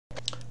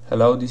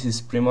Hello, this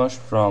is Primoz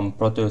from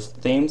Proteus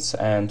Themes,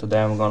 and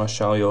today I'm gonna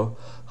show you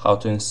how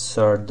to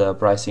insert the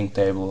pricing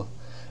table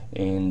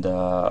in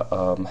the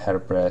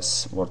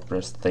Hairpress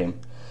WordPress theme.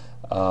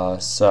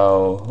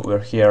 So we're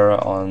here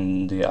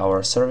on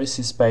our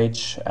services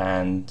page,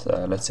 and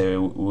let's say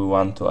we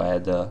want to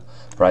add a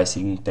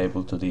pricing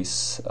table to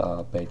this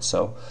page.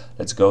 So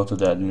let's go to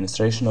the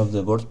administration of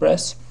the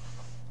WordPress,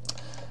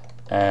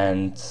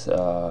 and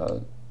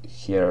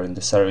here in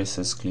the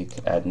services, click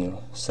Add New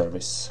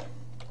Service.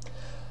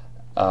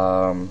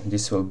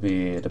 This will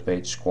be the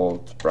page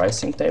called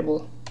Pricing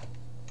Table,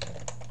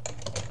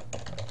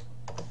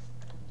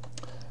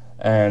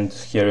 and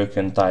here you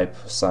can type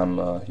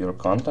some your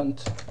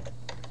content,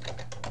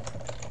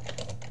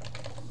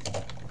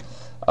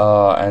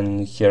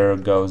 and here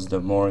goes the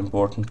more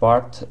important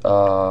part.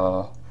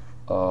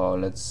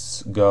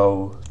 Let's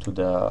go to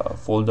the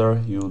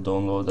folder you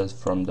downloaded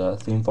from the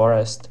theme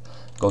forest,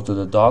 go to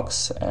the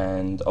docs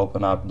and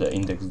open up the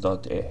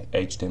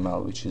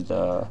index.html, which is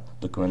the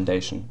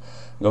documentation.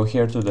 Go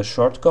here to the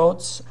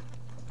shortcodes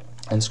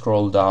and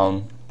scroll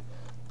down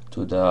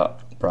to the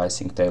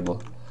pricing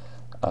table.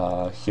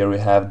 Here we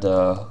have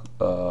the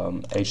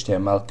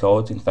HTML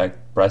code. In fact,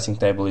 pricing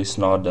table is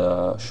not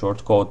a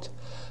shortcode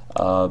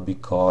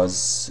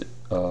because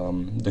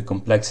the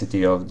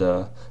complexity of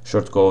the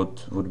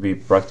shortcode would be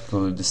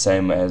practically the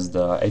same as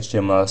the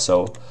HTML,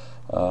 so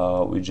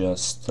we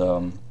just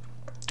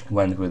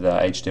went with the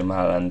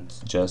HTML and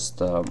just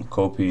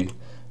copy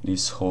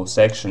this whole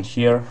section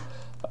here.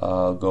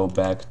 Go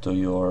back to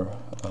your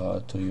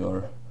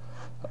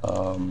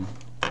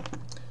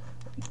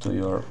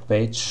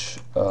page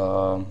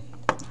where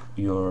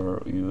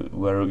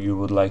you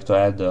would like to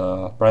add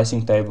a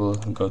pricing table.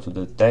 Go to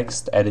the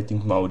text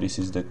editing mode. This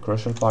is the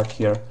crucial part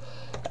here,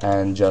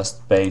 and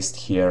just paste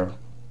here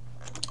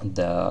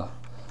the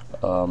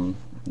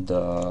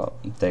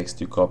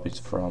text you copied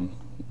from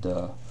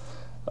the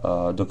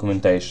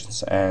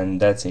documentations,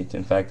 and that's it.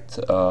 In fact,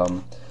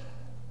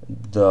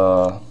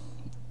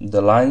 the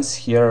lines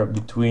here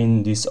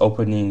between this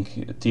opening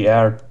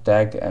tr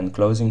tag and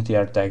closing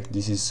tr tag,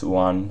 this is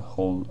one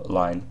whole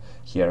line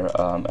here,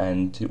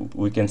 and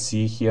we can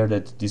see here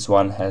that this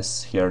one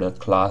has here the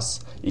class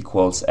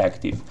equals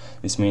active.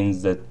 This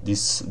means that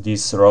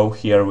this row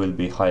here will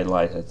be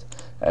highlighted,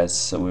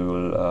 as we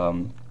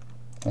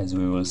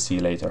will see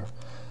later.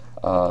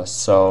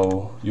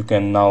 So you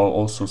can now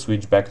also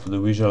switch back to the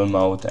visual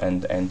mode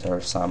and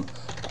enter some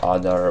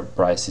other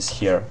prices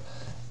here,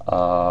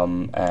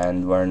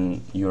 and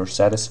when you're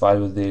satisfied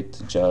with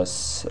it,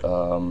 just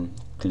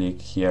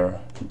click here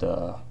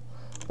the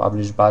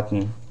publish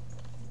button,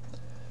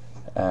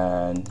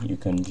 and you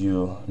can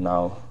view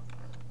now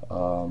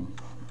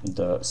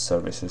the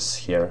services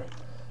here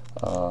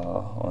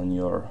on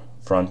your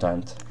front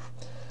end.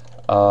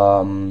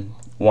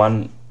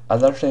 One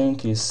other thing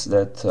is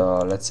that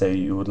let's say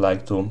you would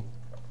like to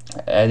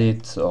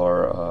edit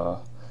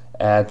or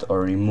add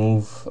or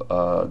remove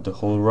the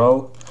whole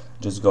row.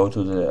 Just go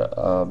to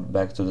the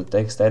back to the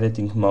text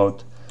editing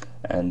mode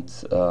and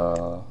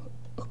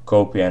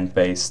copy and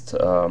paste,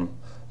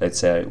 let's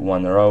say,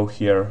 one row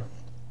here.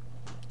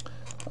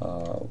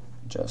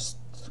 Just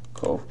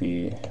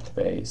copy,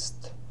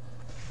 paste.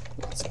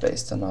 Let's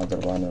paste another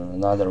one and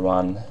another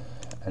one.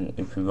 And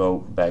if we go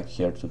back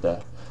here to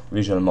the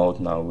visual mode,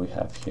 now we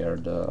have here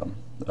the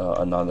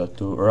another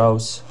two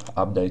rows.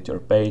 Update your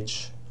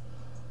page.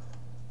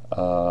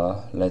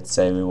 Let's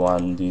say we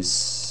want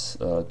this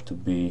to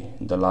be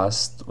the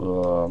last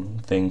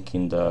thing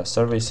in the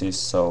services,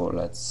 so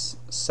let's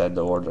set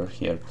the order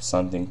here to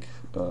something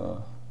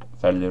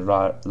fairly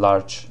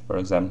large, for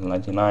example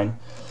 99.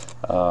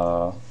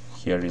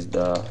 Here is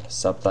the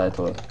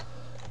subtitle,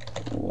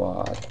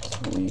 what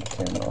we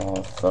can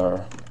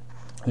offer.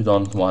 We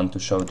don't want to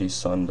show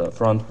this on the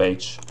front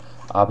page.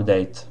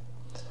 Update,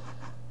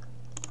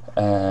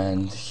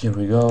 and here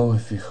we go.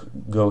 If you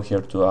go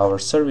here to our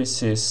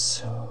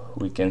services,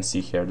 we can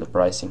see here the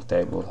pricing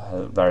table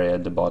very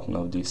at the bottom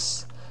of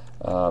this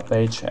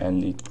page,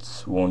 and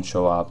it won't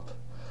show up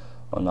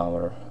on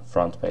our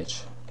front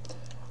page.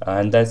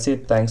 And that's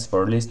it. Thanks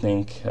for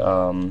listening,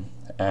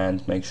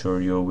 and make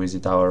sure you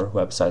visit our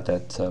website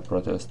at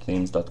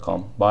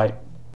proteusthemes.com. Bye.